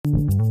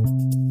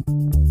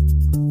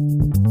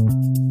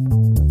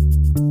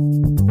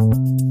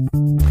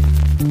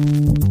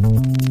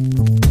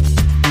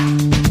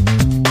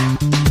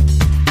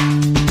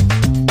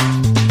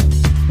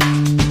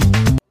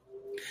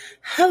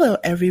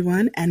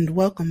and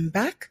welcome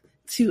back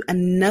to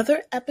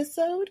another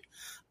episode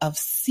of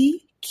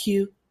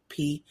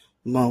CQP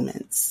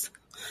Moments.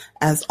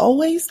 As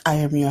always, I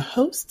am your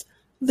host,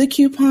 the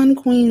Coupon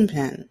Queen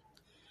Pen.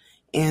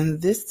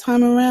 And this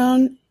time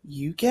around,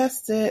 you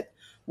guessed it,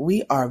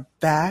 we are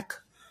back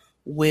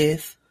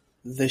with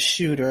the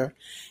shooter,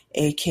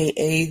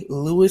 aka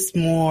Lewis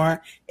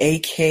Moore,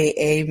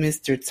 aka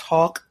Mr.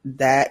 Talk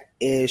That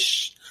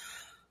Ish.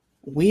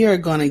 We are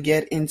going to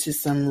get into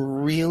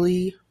some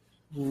really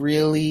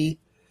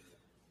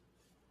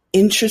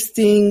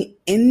interesting,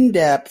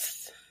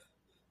 in-depth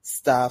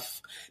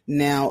stuff.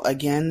 Now,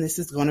 again, this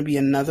is going to be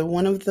another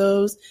one of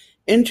those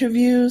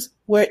interviews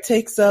where it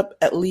takes up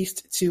at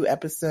least 2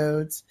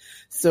 episodes.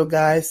 So,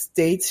 guys,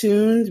 stay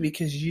tuned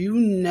because you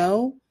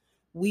know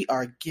we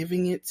are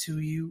giving it to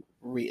you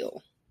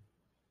real.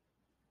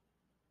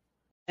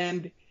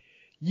 And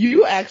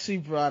you actually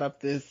brought up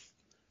this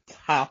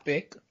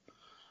topic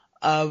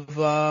of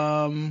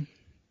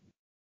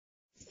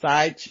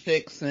side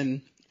chicks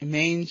and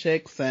main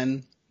chicks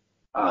and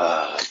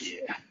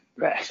yeah,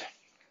 right.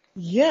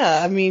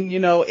 Yeah, I mean,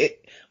 well,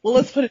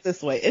 let's put it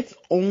this way. It's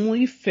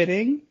only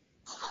fitting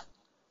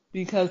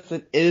because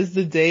it is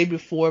the day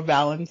before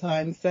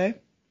Valentine's Day.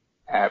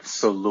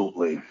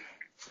 Absolutely.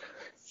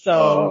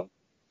 So,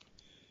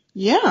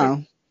 yeah.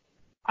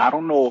 I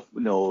don't know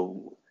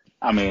if,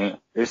 I mean,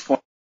 it's fun.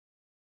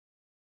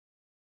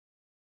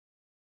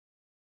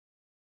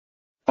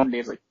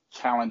 There's a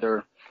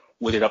calendar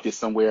with it up there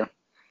somewhere,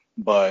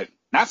 but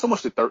not so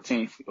much the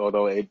 13th,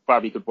 although it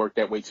probably could work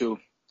that way too.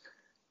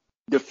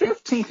 The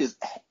 15th has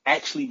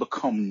actually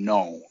become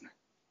known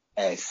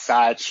as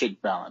Side Chick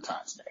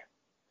Valentine's Day.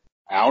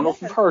 I don't know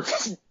if you've heard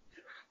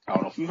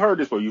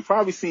this. But you've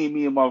probably seen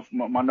me and my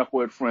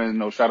knucklehead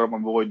friend, shout out my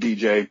boy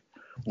DJ,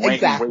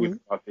 ranting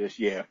about this,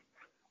 yeah.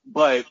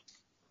 But,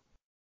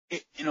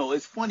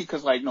 it's funny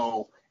because,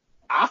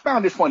 I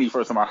found it funny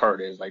first time I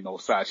heard it. It's like,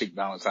 Side Chick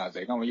Valentine's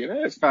Day. I'm like, yeah,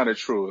 that's kind of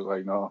true.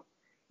 It's like,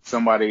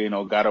 somebody,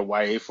 got a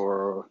wife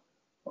or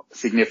a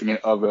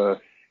significant other,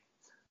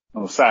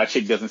 side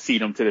chick doesn't see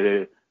them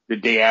to the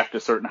day after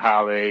certain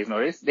holidays.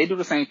 They do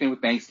the same thing with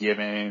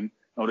Thanksgiving,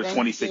 the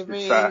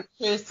 26th side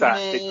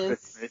chick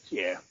Christmas,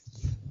 yeah.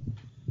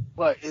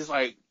 But it's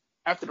like,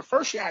 after the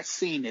first year I'd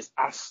seen this,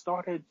 I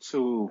started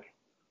to,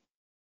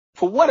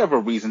 for whatever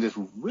reason, just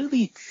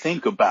really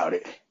think about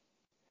it.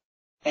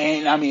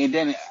 And I mean,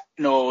 then,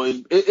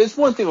 it's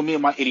one thing with me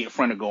and my idiot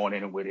friend are going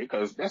in with it,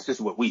 because that's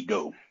just what we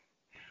do.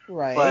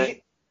 Right.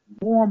 But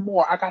more and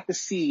more, I got to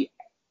see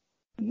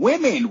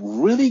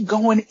women really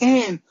going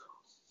in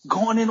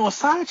on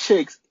side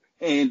chicks.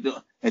 And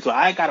so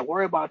I ain't got to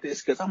worry about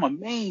this because I'm a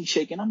main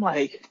chick. And I'm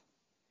like,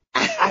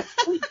 I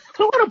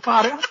thought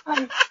about it.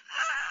 I'm like,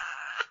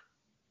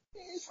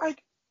 it's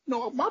like,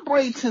 my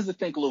brain tends to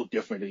think a little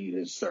differently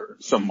than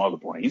some other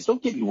brains.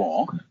 Don't get me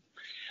wrong.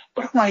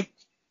 But I'm like,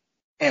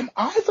 am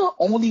I the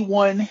only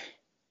one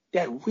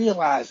that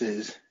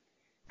realizes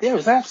there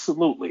is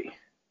absolutely,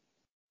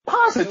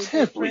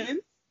 positively,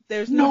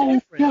 there's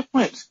no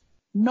difference.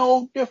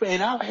 No difference.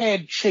 And I've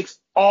had chicks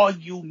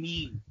argue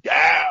me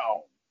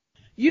down.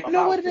 You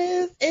know what it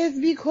is? It's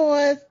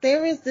because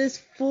there is this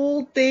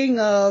full thing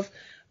of,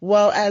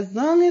 well, as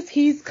long as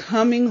he's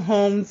coming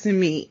home to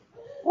me.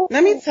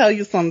 Let me tell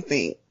you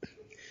something.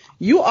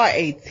 You are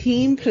a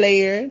team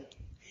player.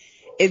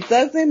 It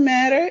doesn't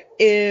matter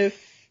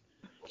if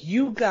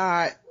you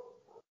got,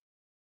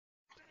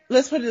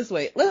 let's put it this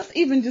way. Let's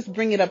even just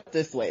bring it up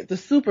this way. The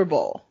Super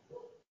Bowl.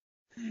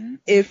 Mm-hmm.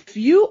 If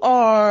you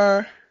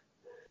are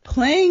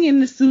playing in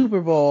the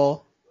Super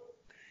Bowl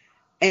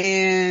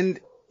and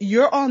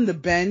you're on the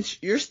bench,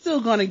 you're still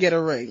going to get a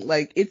ring.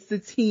 Like, it's the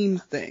team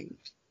thing.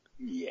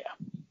 Yeah.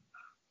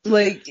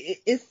 Like,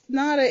 it's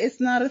not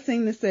a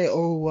thing to say,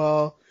 oh,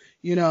 well,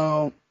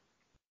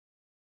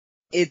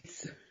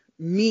 it's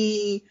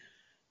me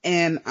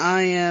and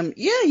I am,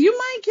 yeah, you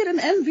might get an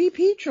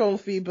MVP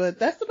trophy, but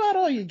that's about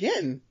all you're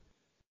getting.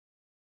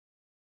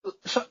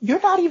 So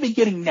you're not even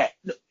getting that.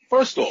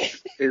 First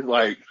off, it's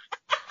like,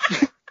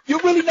 you're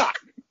really not.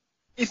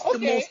 It's okay,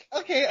 the most.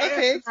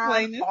 Okay.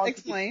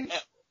 Explain.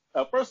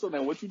 First of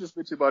all, what you just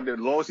mentioned about the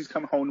long as he's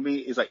coming home to me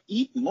is like,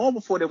 long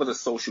before there was a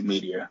social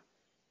media.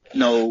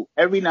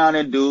 Every now and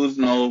then dudes,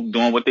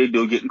 doing what they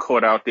do, getting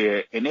caught out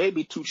there, and there'd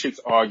be 2 chicks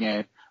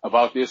arguing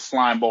about this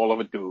slime ball of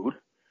a dude.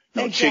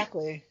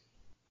 Exactly.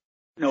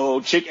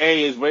 Chick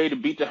A is ready to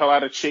beat the hell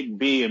out of Chick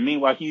B, and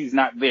meanwhile he's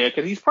not there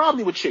because he's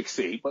probably with Chick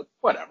C, but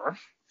whatever.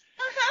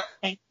 Uh-huh.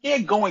 And they're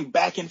going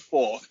back and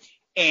forth,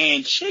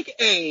 and Chick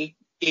A,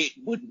 it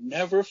would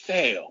never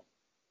fail,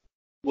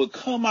 would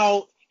come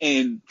out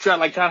and try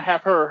kind of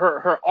have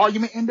her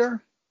argument in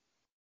there.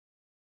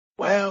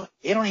 Well,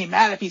 it don't even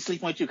matter if he's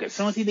sleeping with you, because as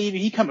soon as he leaves,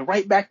 he coming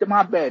right back to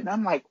my bed. And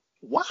I'm like,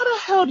 why the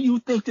hell do you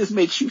think this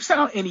makes you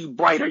sound any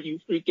brighter, you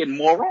freaking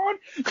moron?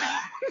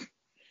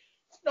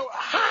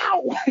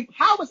 How?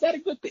 How is that a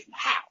good thing?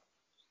 How?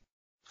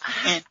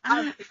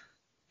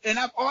 And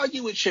I've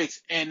argued with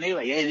chicks, and they're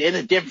like, there's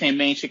a difference between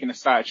main chick and a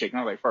side chick. And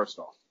I'm like, first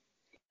off,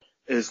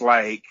 it's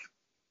like,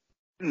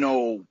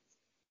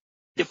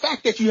 the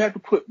fact that you have to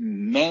put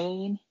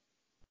main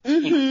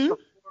in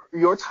Mm-hmm.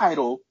 your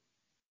title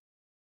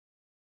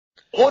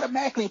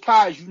automatically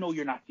implies you know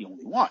you're not the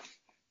only one.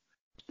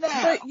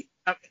 Now,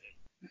 But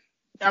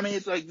I mean,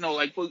 it's like, no,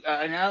 like,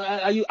 and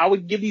I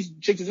would give these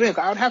chicks advice.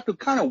 I would have to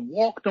kind of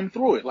walk them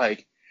through it.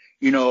 Like,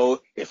 you know,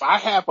 if I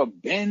have a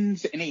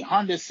Benz and a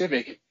Honda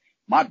Civic,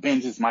 my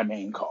Benz is my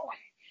main car.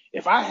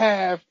 If I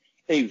have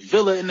a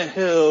villa in the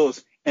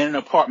hills and an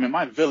apartment,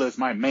 my villa is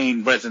my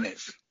main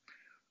residence.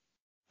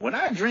 When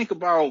I drink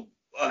about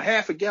a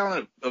half a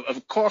gallon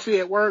of coffee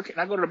at work and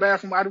I go to the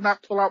bathroom, I do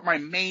not pull out my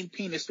main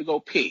penis to go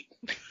pee.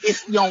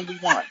 It's the only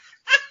one.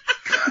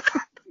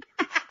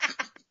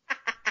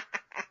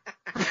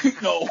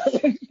 No.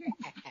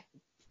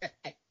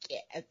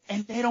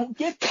 And they don't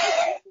get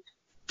that.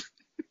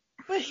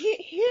 But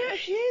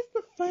here's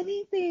the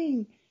funny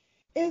thing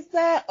is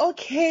that,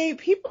 okay,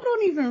 people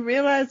don't even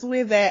realize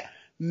where that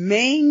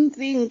main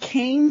thing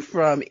came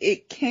from.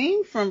 It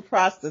came from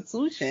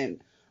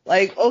prostitution.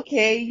 Like,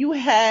 okay, you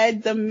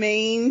had the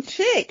main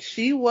chick.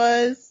 She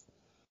was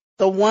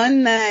the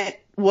one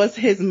that was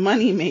his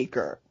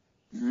moneymaker.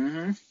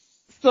 Mm-hmm.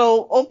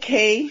 So,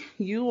 okay,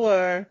 you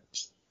were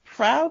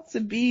proud to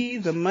be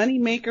the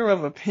moneymaker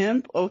of a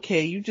pimp.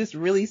 Okay, you just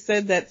really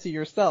said that to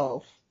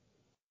yourself.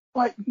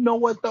 But you know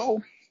what,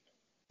 though?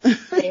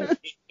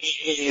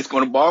 It's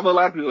going to bother a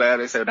lot of people out.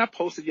 I said, I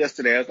posted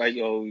yesterday, I was like,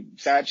 yo,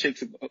 side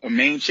chicks,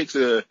 main chicks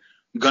are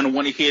going to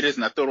want to hear this.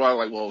 And I thought about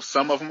like, well,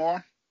 some of them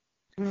are.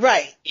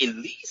 Right. At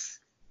least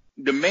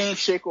the main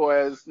chick, or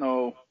as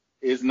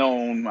is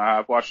known,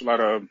 I've watched a lot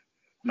of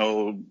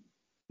old,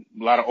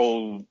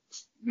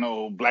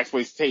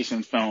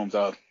 blaxploitation films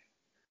of,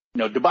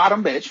 the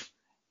bottom bitch.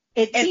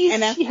 And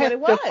that's she what has it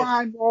was. a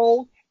defined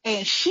role,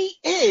 and she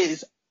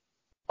is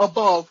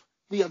above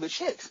the other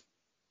chicks.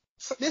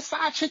 So this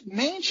side chick,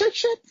 main chick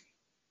shit,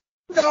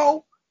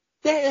 no,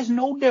 there is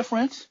no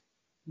difference.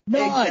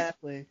 None.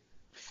 Exactly.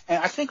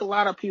 And I think a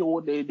lot of people,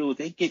 what they do is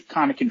they get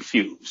kind of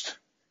confused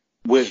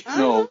with,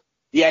 Uh-huh.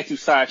 the actual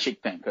side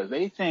chick thing, because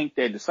they think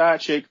that the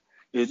side chick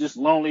is this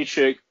lonely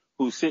chick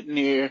who's sitting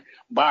there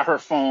by her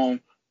phone,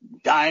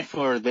 dying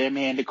for their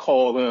man to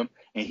call them,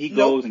 and he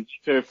goes and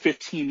gives her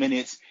 15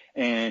 minutes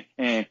and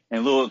a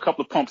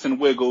couple of pumps and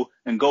wiggle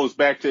and goes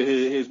back to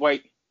his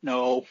wife.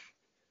 No,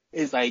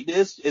 it's like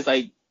this. It's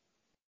like,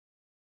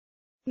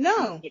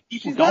 No, what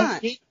people she's don't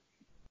not. get,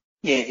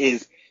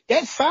 is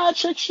that side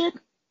chick shit.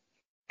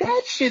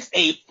 That shit's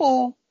a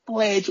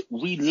full-fledged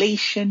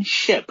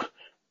relationship.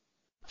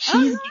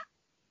 She's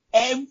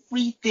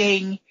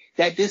everything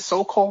that this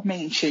so-called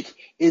main chick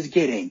is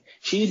getting.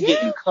 She's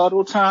getting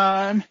cuddle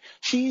time.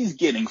 She's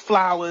getting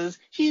flowers.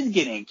 She's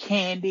getting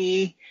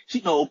candy.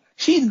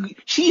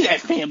 She's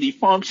at family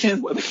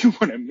functions, whether you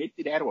want to admit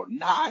to that or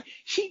not.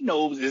 She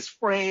knows his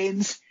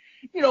friends.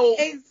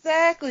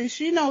 Exactly.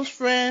 She knows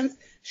friends.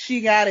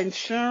 She got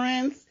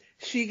insurance.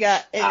 She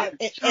got and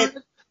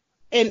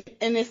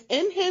it's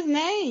in his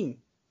name.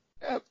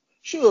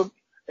 Sure.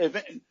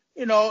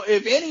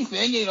 If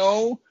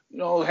anything,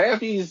 half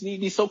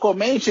these so-called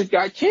main chicks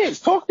got kids.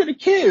 Talk to the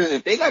kids.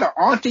 If they got an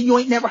auntie you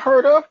ain't never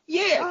heard of,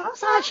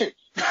 side chick.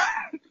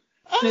 And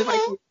it's like,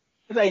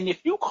 and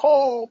if you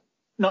call,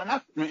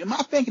 my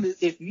thinking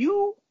is, if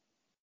you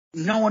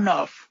know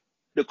enough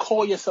to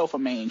call yourself a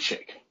main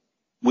chick,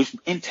 which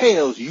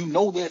entails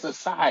there's a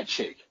side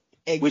chick,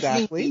 which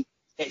means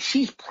that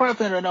she's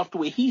prevalent enough to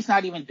where he's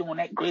not even doing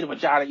that great of a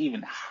job of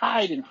even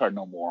hiding her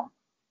no more.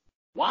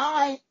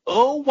 Why,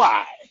 oh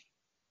why,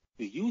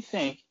 do you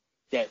think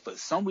that for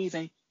some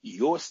reason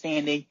your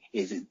standing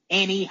isn't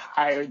any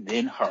higher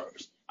than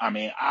hers? I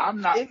mean,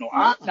 I'm not an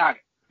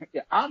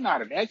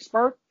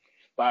expert,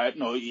 but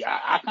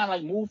I kind of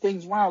like move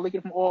things around, look at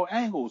it from all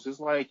angles. It's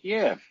like,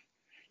 yeah,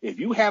 if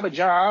you have a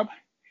job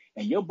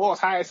and your boss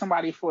hires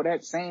somebody for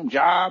that same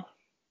job,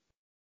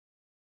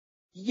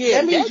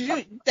 that means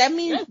the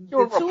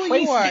two of you are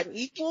replacement. on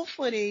equal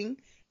footing,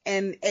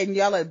 and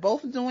y'all are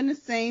both doing the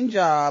same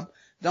job.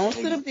 Don't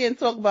sit up there and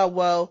talk about,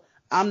 well,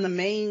 I'm the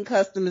main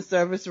customer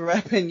service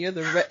rep and you're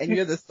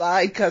the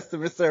side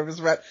customer service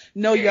rep.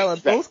 No, y'all are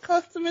both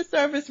customer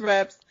service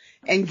reps,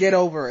 and get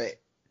over it.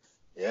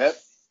 Yep,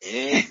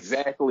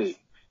 exactly.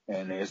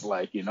 And it's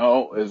like,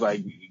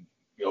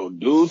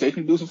 dudes, they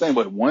can do some things,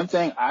 but one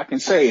thing I can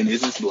say, and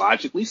this is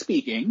logically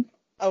speaking,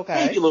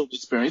 maybe a little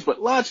experience,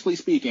 but logically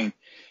speaking,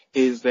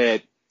 is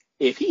that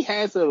if he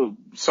has a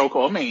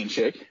so-called main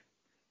chick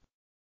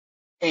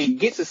and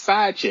gets a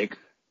side chick,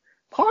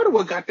 part of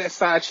what got that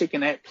side chick in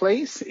that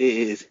place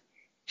is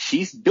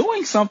she's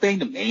doing something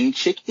the main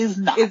chick is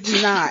not.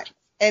 It's not.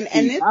 And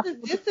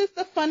this is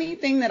the funny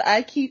thing that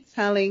I keep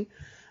trying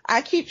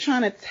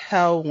to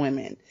tell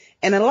women.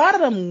 And a lot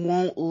of them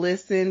won't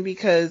listen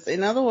because,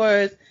 in other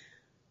words,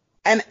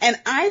 and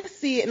I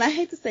see it, and I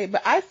hate to say it,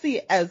 but I see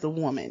it as a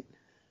woman.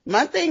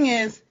 My thing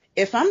is,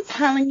 if I'm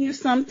telling you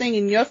something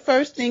and your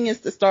first thing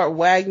is to start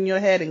wagging your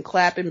head and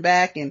clapping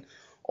back and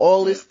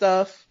all this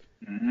stuff,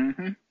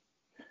 mm-hmm.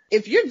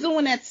 If you're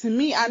doing that to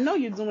me, I know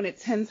you're doing it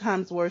 10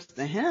 times worse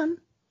than him.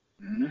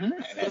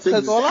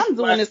 Because all I'm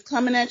doing is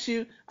coming at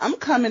you. I'm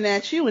coming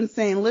at you and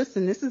saying,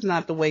 listen, this is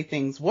not the way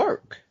things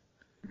work.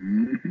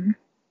 Mm-hmm.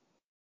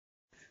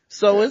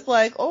 So it's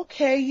like,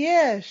 okay,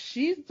 yeah,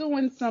 she's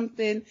doing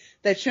something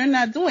that you're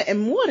not doing.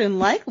 And more than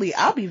likely,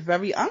 I'll be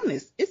very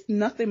honest, it's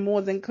nothing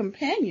more than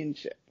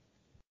companionship.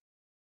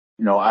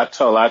 I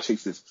tell a lot of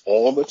chicks this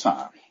all the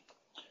time.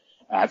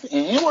 And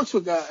it works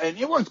with guys, and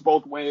it works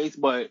both ways,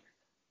 but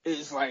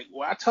it's like,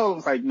 I tell them,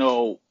 it's like,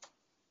 no,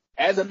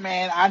 as a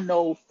man, I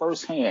know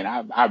firsthand,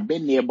 I've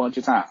been there a bunch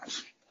of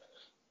times.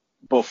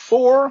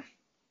 Before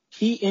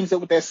he ends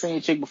up with that same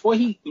chick, before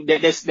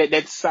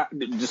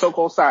the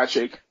so-called side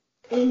chick,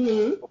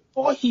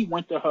 before he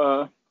went to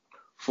her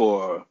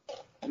for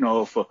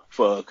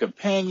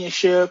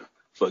companionship,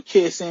 for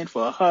kissing,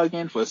 for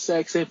hugging, for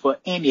sexing, for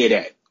any of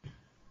that,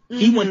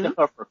 he went to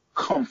her for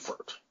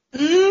comfort.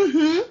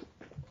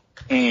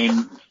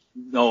 And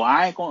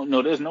I ain't gonna.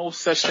 No, there's no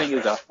such thing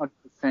as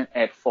 100%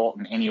 at fault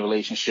in any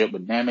relationship.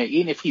 But damn it,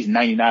 even if he's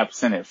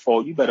 99% at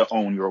fault, you better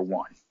own your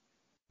one.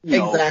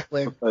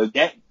 Exactly. Because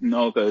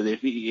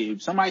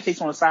if somebody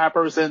takes on a side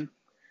person,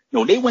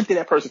 they went to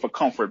that person for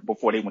comfort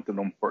before they went to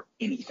them for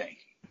anything.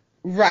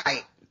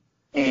 Right.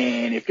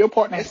 And if your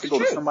partner has to go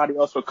to somebody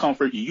else for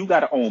comfort, you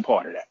got to own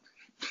part of that.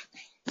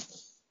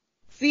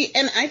 See,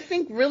 and I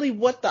think really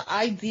what the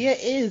idea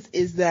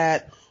is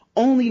that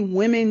only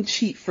women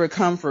cheat for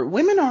comfort.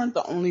 Women aren't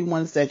the only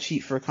ones that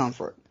cheat for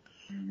comfort.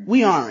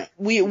 We aren't.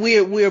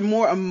 We're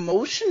more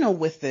emotional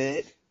with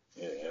it.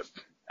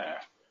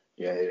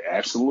 Yeah,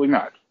 absolutely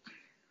not.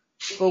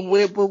 But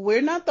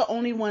we're not the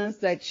only ones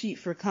that cheat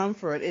for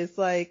comfort. It's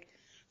like,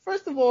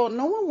 first of all,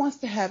 no one wants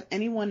to have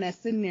anyone that's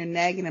sitting there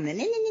nagging them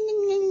and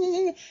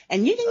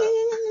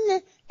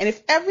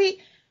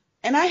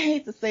and I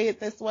hate to say it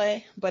this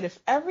way, but if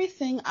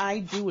everything I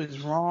do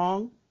is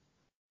wrong,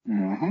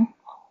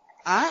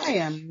 I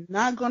am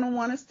not going to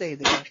want to stay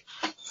there.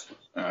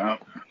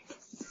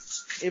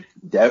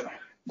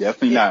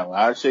 Definitely not. A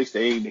lot of chicks,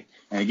 and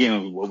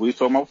again, what we were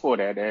talking about before,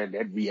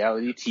 that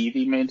reality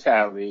TV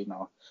mentality,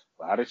 a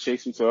lot of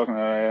chicks we talking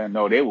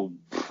about, they will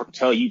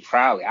tell you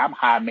proudly, I'm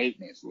high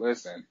maintenance.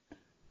 Listen,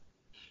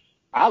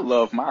 I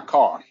love my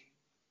car.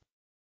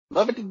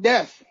 Love it to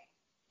death.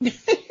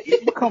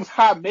 It becomes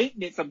high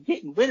maintenance. I'm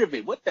getting rid of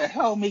it. What the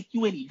hell make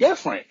you any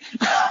different?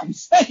 I'm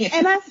saying.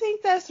 And I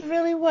think that's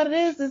really what it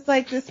is. It's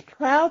like this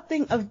proud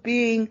thing of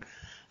being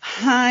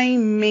high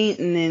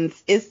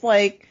maintenance. It's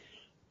like,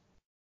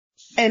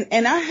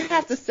 and I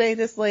have to say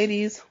this,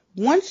 ladies,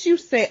 once you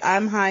say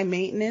I'm high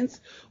maintenance,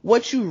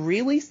 what you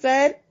really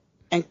said,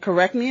 and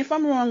correct me if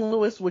I'm wrong,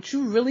 Lewis, what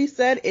you really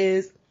said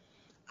is,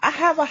 I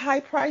have a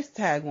high price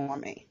tag on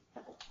me.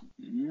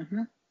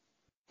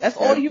 That's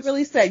all you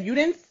really said. You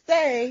didn't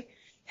say,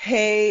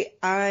 hey,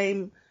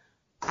 I'm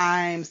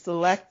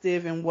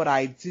selective in what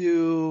I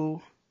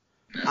do.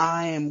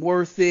 I am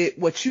worth it.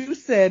 What you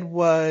said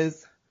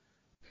was,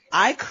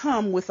 I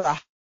come with a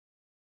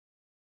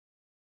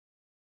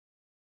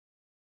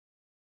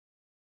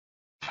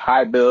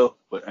high bill,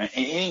 but it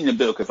ain't a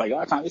bill, because like a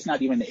lot of times it's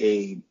not even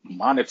a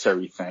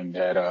monetary thing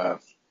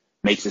that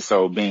makes it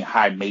so being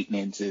high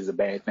maintenance is a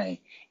bad thing.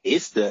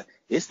 It's the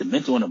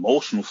mental and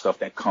emotional stuff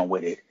that come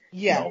with it.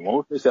 Yeah.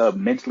 Most of this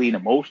mentally and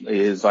emotionally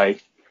is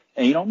like,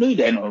 and you don't need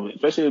that,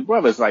 especially as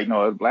brothers. Like,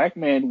 as black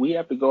men, we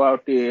have to go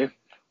out there.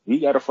 We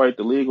got to fight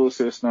the legal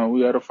system.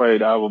 We got to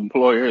fight our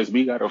employers.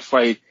 We got to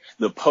fight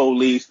the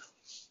police.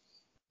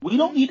 We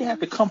don't need to have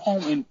to come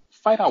home and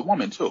fight our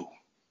woman too.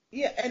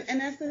 Yeah,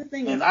 and that's the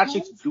thing. And our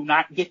chicks do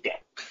not get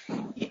that.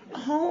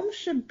 Home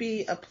should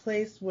be a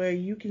place where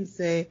you can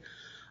say,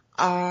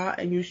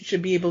 and you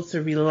should be able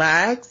to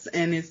relax.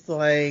 And it's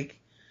like,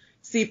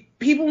 see,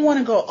 people want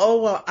to go,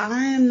 oh, well,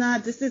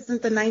 this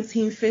isn't the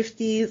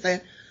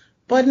 1950s.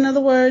 But in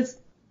other words,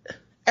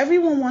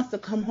 everyone wants to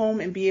come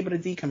home and be able to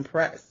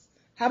decompress.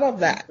 How about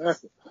that?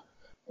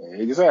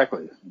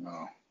 Exactly.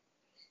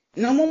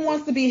 No one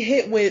wants to be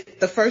hit with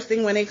the first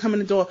thing when they come in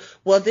the door.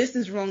 Well, this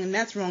is wrong and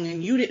that's wrong,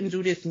 and you didn't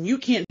do this and you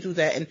can't do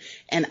that,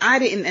 and I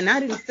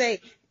didn't say.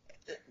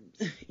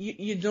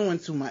 You're doing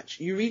too much.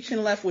 You're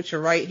reaching left with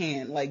your right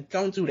hand. Like,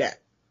 don't do that.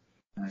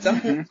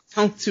 Don't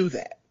do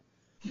that.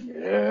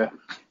 Yeah,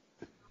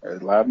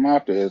 there's a lot of them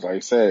out there, like I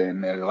said,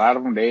 and a lot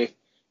of them they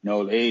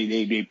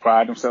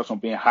pride themselves on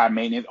being high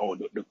maintenance. Oh,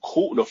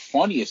 the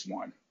funniest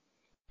one,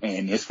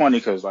 and it's funny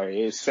because like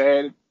it's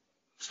sad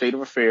state of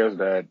affairs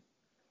that.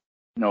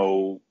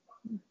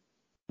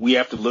 We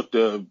have to look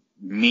the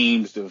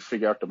memes to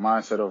figure out the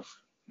mindset of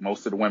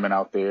most of the women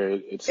out there.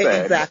 It's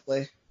sad.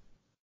 Exactly.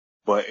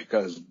 But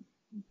because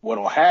what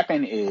will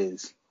happen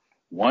is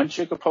one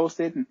chick will post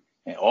it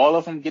and all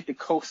of them get the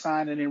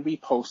co-signing and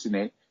reposting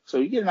it. So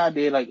you get an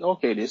idea like,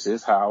 okay, this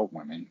is how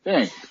women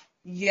think.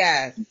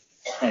 Yes.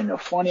 And the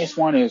funniest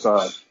one is,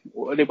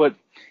 but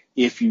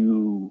if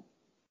you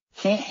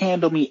can't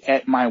handle me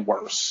at my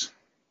worst,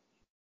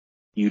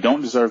 you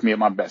don't deserve me at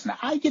my best. Now,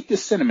 I get the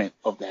sentiment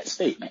of that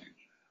statement.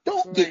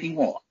 Don't get me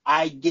wrong.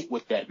 I get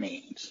what that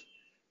means.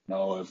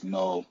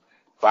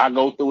 If I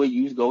go through it,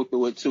 you go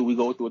through it too. We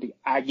go through it.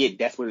 I get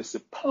that's what it's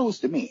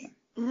supposed to mean.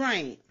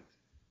 Right.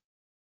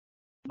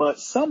 but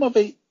some of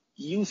it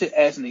use it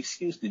as an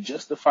excuse to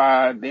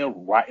justify their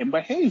rotten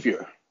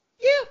behavior.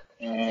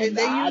 Yeah. And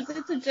They use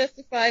it to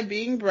justify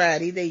being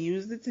bratty. They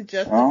use it to uh,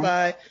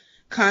 justify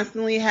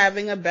constantly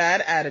having a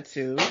bad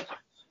attitude.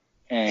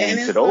 And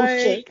to it's those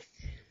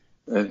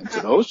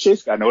like,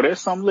 chicks, I know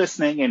there's some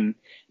listening and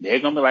they're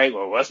going to be like,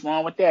 well, what's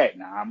wrong with that?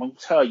 Now, I'm going to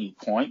tell you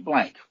point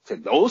blank. To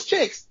those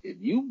chicks, if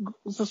you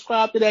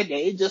subscribe to that,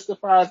 it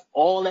justifies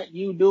all that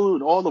you do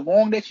and all the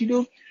wrong that you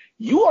do.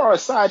 You are a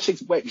side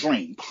chick's wet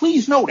dream.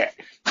 Please know that.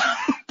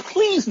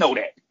 Please know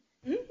that.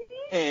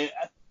 mm-hmm.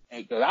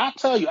 And cause I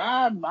tell you,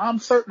 I'm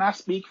certain I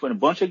speak for a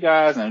bunch of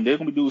guys and they're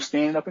going to be dudes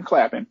standing up and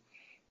clapping.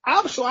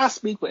 I'm sure I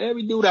speak for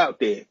every dude out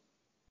there.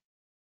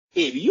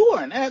 If you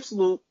are an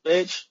absolute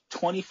bitch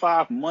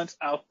 25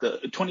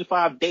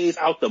 days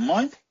out the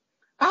month,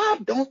 I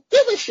don't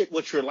give a shit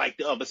what you're like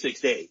the other 6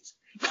 days.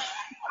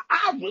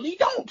 I really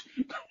don't.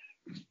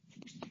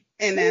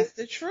 And that's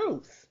the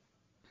truth.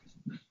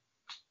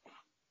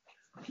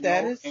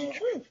 That is the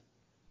truth.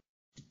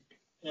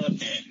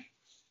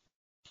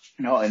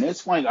 And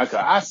it's funny. Like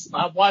I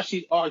watch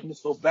these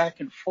arguments go back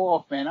and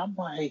forth, and I'm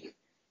like,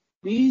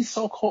 these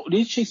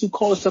chicks who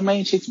call us the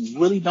main chicks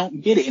really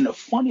don't get it. And the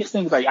funniest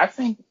thing is, like, I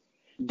think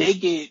they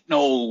get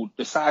the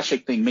side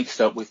chick thing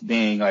mixed up with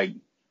being like,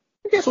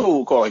 I guess what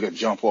we'll call like a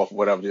jump off or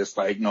whatever. Just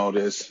like,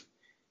 this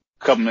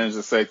couple minutes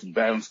of sex,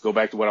 balance, go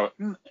back to whatever.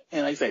 And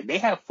like I said, they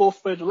have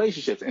full-fledged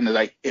relationships. And they're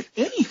like, if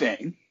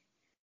anything,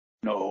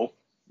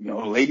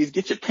 ladies,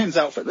 get your pins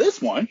out for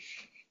this one.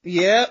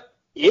 Yep.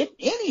 If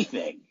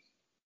anything,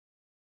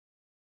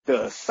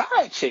 the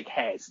side chick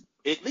has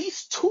at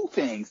least two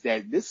things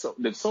that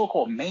the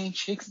so-called main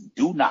chicks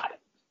do not.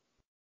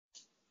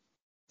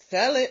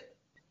 Tell it.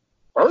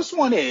 First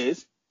one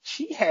is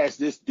she has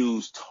this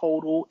dude's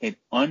total and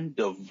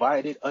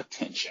undivided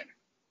attention.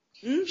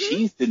 Mm-hmm.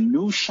 She's the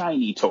new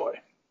shiny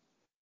toy.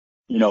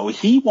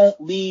 He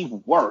won't leave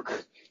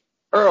work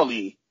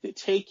early to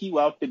take you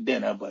out to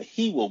dinner, but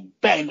he will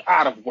bang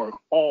out of work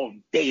all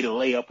day to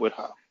lay up with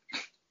her.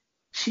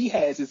 She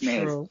has this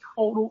man's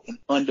total and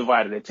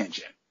undivided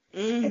attention.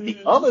 Mm-hmm. And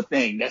the other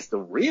thing that's the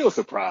real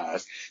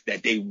surprise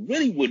that they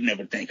really would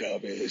never think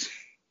of is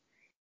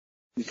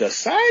the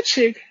side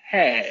chick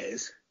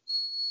has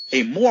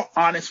a more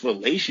honest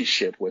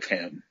relationship with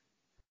him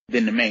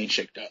than the main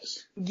chick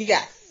does.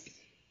 Yes.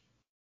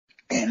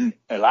 And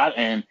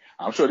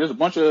I'm sure there's a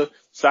bunch of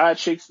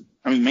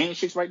main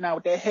chicks right now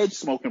with their heads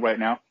smoking right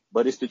now,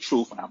 but it's the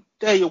truth. And I'll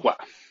tell you what,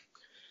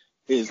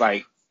 is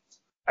like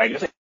I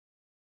guess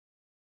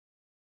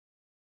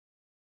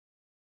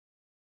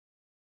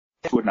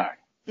or not.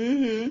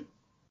 Mm-hmm.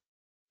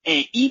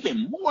 And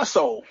even more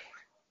so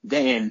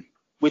than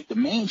with the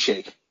main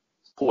chick,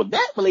 for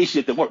that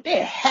relationship to work,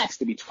 there has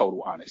to be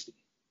total honesty.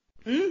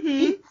 Mm-hmm.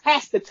 He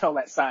has to tell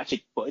that side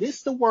chick, but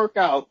it's to work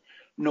out,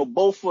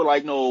 both for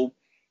to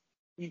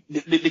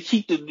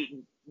keep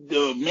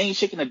the main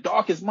chick in the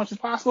dark as much as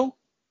possible.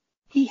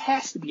 He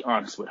has to be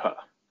honest with her.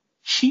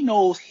 She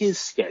knows his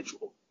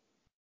schedule.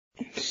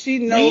 She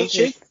knows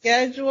his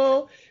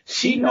schedule.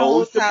 She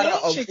knows how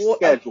to avoid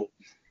schedule.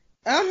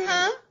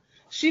 Uh-huh.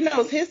 She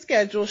knows his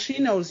schedule. She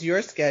knows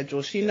your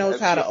schedule. She knows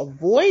how to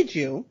avoid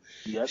you.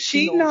 Yep.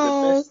 She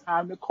knows the best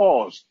time to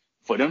call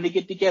for them to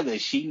get together.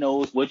 She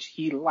knows what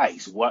he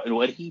likes,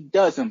 what he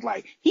doesn't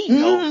like. She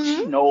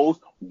knows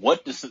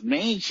what the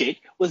main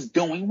chick was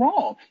doing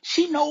wrong.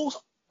 She knows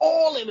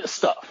all of this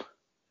stuff.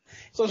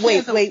 So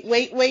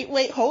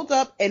wait, hold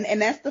up.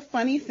 And that's the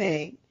funny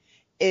thing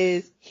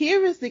is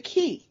here is the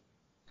key.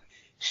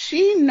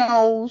 She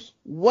knows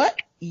what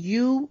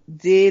you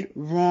did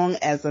wrong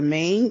as a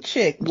main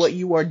chick, what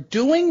you are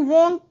doing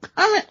wrong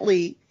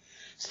currently,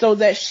 so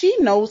that she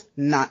knows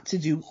not to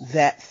do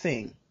that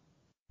thing.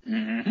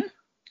 Mm-hmm.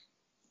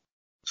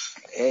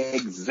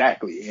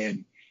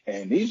 Exactly.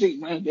 And these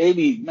chicks,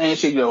 man,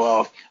 she go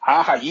off.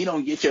 How you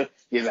don't get you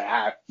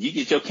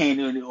get your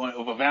candy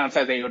over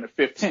Valentine's Day on the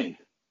 15th.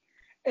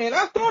 And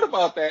I thought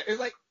about that. It's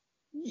like,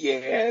 yeah,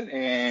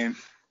 and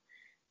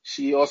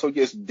she also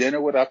gets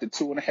dinner without the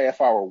 2.5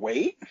 hour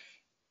wait.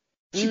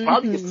 She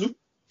probably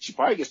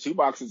gets 2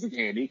 boxes of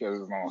candy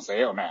because it's on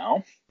sale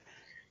now.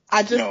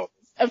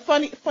 A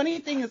funny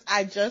thing is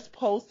I just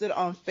posted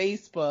on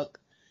Facebook.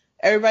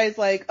 Everybody's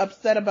like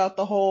upset about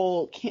the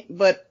whole,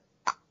 but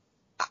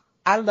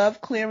I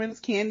love clearance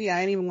candy.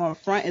 I ain't even going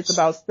to front. It's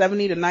about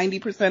 70 to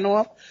 90%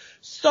 off.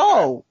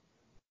 So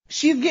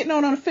she's getting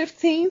on the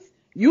 15th.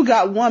 You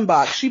got 1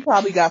 box. She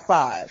probably got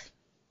 5.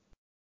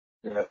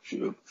 Yeah,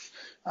 true.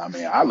 I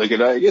mean, I look at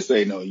her, I guess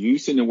you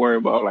sitting there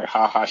worrying about like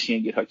how she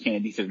didn't get her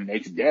candy to the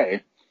next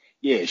day.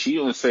 Yeah, she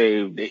gonna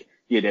save that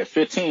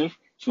 15th,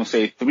 she's gonna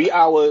save 3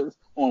 hours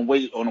on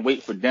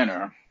wait for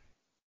dinner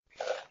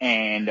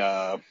and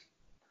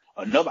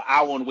another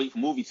hour on wait for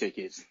movie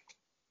tickets.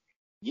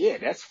 Yeah,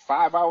 that's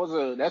 5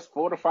 hours that's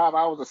 4 to 5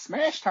 hours of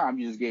smash time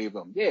you just gave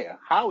them. Yeah.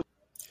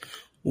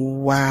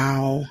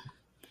 Wow.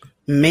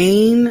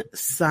 Main,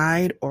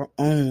 side, or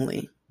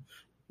only?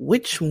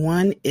 Which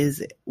one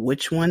is it?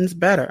 Which one's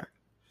better?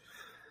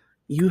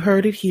 You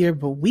heard it here,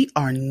 but we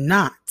are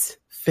not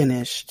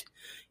finished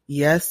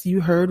Yes,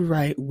 you heard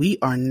right. We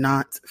are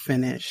not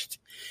finished.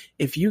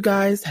 If you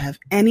guys have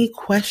any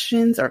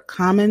questions or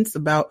comments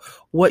about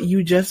what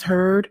you just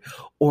heard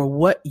or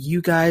what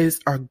you guys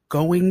are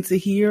going to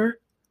hear,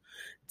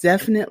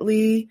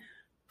 definitely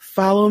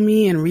follow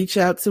me and reach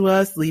out to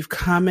us. Leave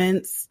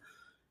comments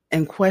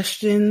and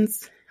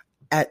questions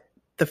at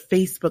the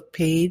Facebook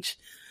page.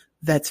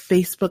 That's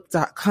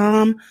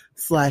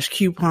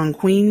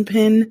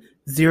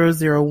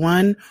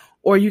facebook.com/couponqueenpin001,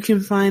 or you can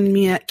find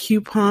me at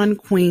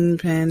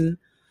couponqueenpin.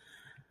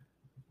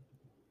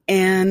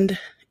 And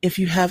if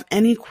you have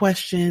any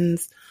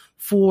questions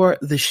for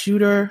the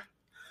shooter,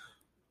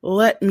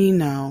 let me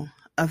know.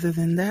 Other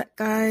than that,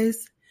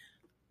 guys,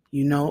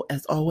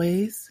 as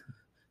always,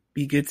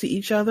 be good to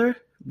each other,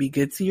 be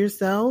good to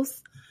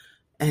yourselves,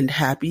 and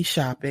happy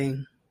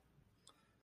shopping.